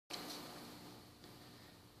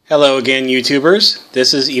Hello again, YouTubers.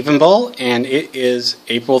 This is Evenball, and it is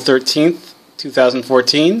April 13th,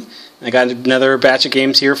 2014. I got another batch of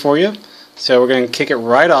games here for you. So we're going to kick it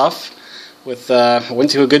right off with, I went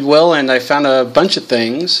to a Goodwill and I found a bunch of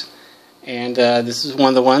things. And this is one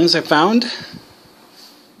of the ones I found.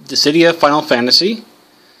 Dissidia Final Fantasy.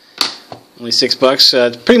 Only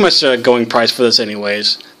 $6. Pretty much a going price for this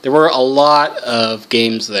anyways. There were a lot of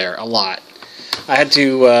games there, a lot. I had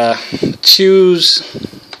to choose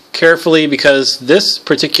carefully because this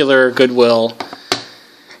particular Goodwill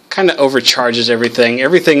kind of overcharges everything.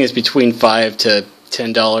 Everything is between $5 to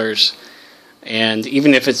 $10, and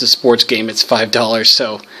even if it's a sports game, it's $5.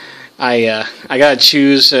 So I gotta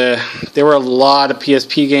choose. There were a lot of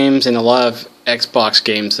PSP games and a lot of Xbox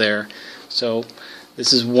games there, so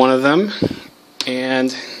this is one of them.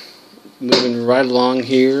 And moving right along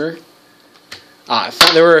here, I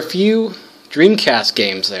thought there were a few Dreamcast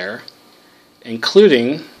games there,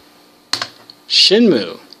 including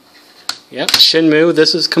Shenmue. Yep, Shenmue.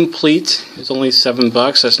 This is complete. It's only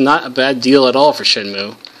 $7. That's not a bad deal at all for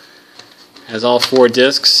Shenmue. Has all 4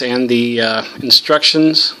 discs and the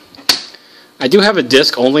instructions. I do have a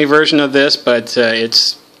disc-only version of this, but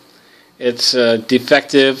it's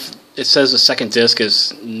defective. It says the second disc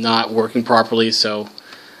is not working properly, so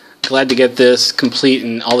glad to get this complete,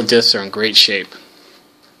 and all the discs are in great shape.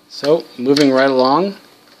 So, moving right along,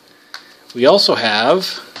 we also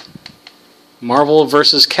have Marvel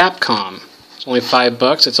vs. Capcom. It's only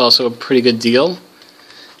 $5. It's also a pretty good deal.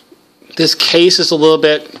 This case is a little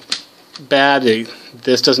bit bad.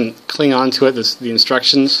 This doesn't cling on to it, the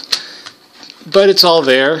instructions. But it's all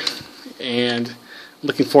there, and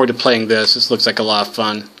looking forward to playing this. This looks like a lot of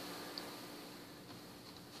fun.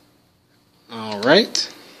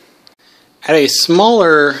 Alright. At a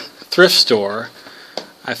smaller thrift store,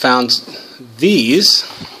 I found these.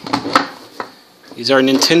 These are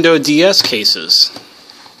Nintendo DS cases.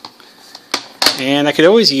 And I could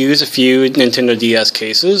always use a few Nintendo DS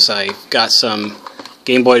cases. I got some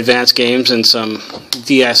Game Boy Advance games and some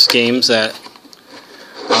DS games that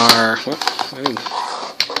are... Well,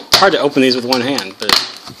 hard to open these with one hand, but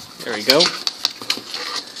there we go.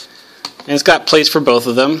 And it's got plates for both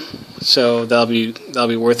of them, so that'll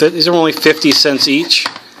be worth it. These are only 50 cents each.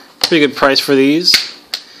 Pretty good price for these.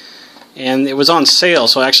 And it was on sale,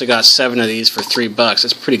 so I actually got 7 of these for $3.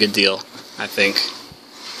 That's a pretty good deal, I think.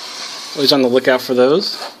 Always on the lookout for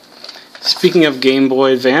those. Speaking of Game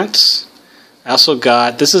Boy Advance, I also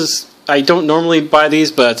got, this is, I don't normally buy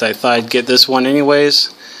these, but I thought I'd get this one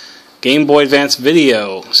anyways. Game Boy Advance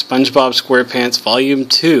Video, Spongebob Squarepants Volume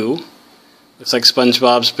 2. Looks like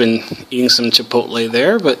SpongeBob's been eating some Chipotle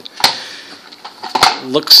there, but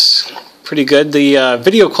looks pretty good. The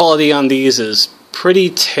video quality on these is pretty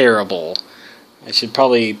terrible. I should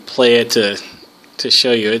probably play it to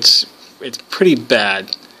show you. It's pretty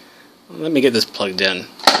bad. Let me get this plugged in.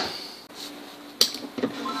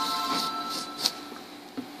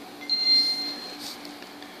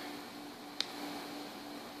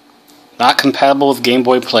 Not compatible with Game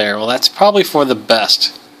Boy Player. Well, that's probably for the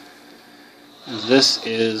best. This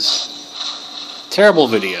is terrible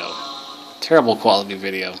video. Terrible quality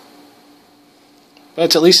video. But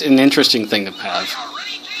it's at least an interesting thing to have.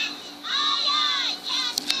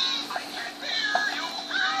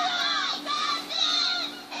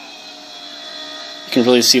 You can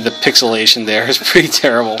really see the pixelation there. It's pretty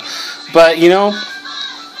terrible. But, you know,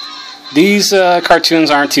 these cartoons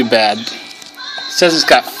aren't too bad. It says it's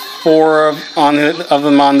got 4 of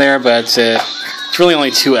them on there, but it's really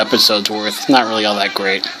only 2 episodes worth. It's not really all that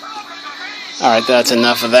great. Alright, that's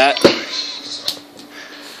enough of that.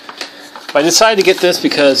 But I decided to get this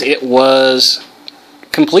because it was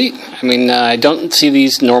complete. I mean, I don't see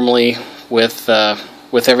these normally with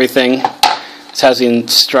everything. This has the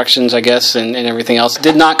instructions, I guess, and everything else. It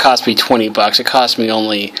did not cost me $20. It cost me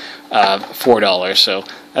only $4, so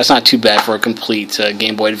that's not too bad for a complete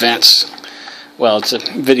Game Boy Advance. Well, it's a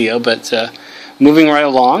video, but moving right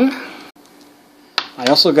along. I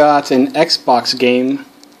also got an Xbox game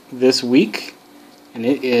this week, and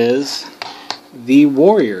it is The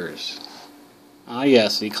Warriors. Ah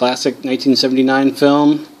yes, the classic 1979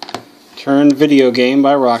 film turned video game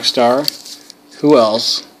by Rockstar. Who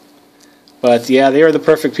else? But yeah, they are the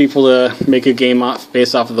perfect people to make a game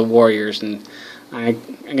based off of the Warriors, and I'm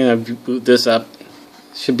going to boot this up.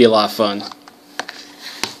 Should be a lot of fun.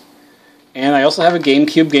 And I also have a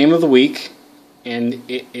Gamecube game of the week, and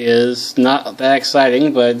it is not that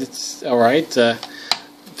exciting, but it's alright.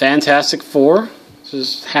 Fantastic Four. This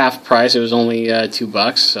is half price. It was only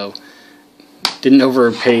 $2, so didn't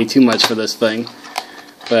overpay too much for this thing.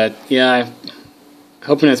 But yeah,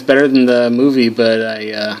 hoping it's better than the movie, but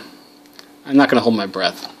I'm not going to hold my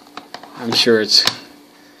breath. I'm sure it's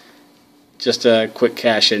just a quick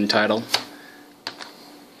cash-in title.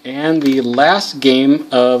 And the last game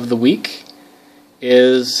of the week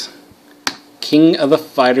is King of the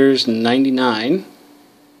Fighters 99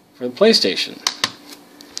 for the PlayStation.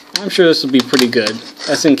 I'm sure this will be pretty good.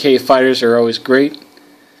 SNK fighters are always great,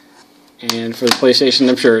 and for the PlayStation,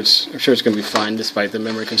 I'm sure it's going to be fine despite the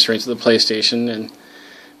memory constraints of the PlayStation. And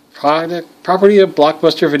property of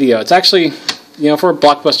Blockbuster Video. It's actually, for a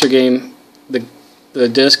Blockbuster game, the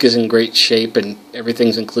disc is in great shape and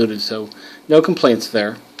everything's included, so no complaints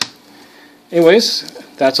there. Anyways,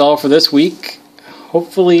 that's all for this week.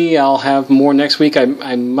 Hopefully, I'll have more next week. I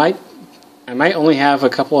might only have a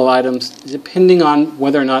couple of items, depending on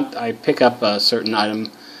whether or not I pick up a certain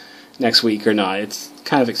item next week or not. It's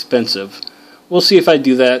kind of expensive. We'll see if I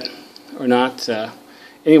do that or not.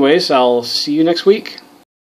 Anyways, I'll see you next week.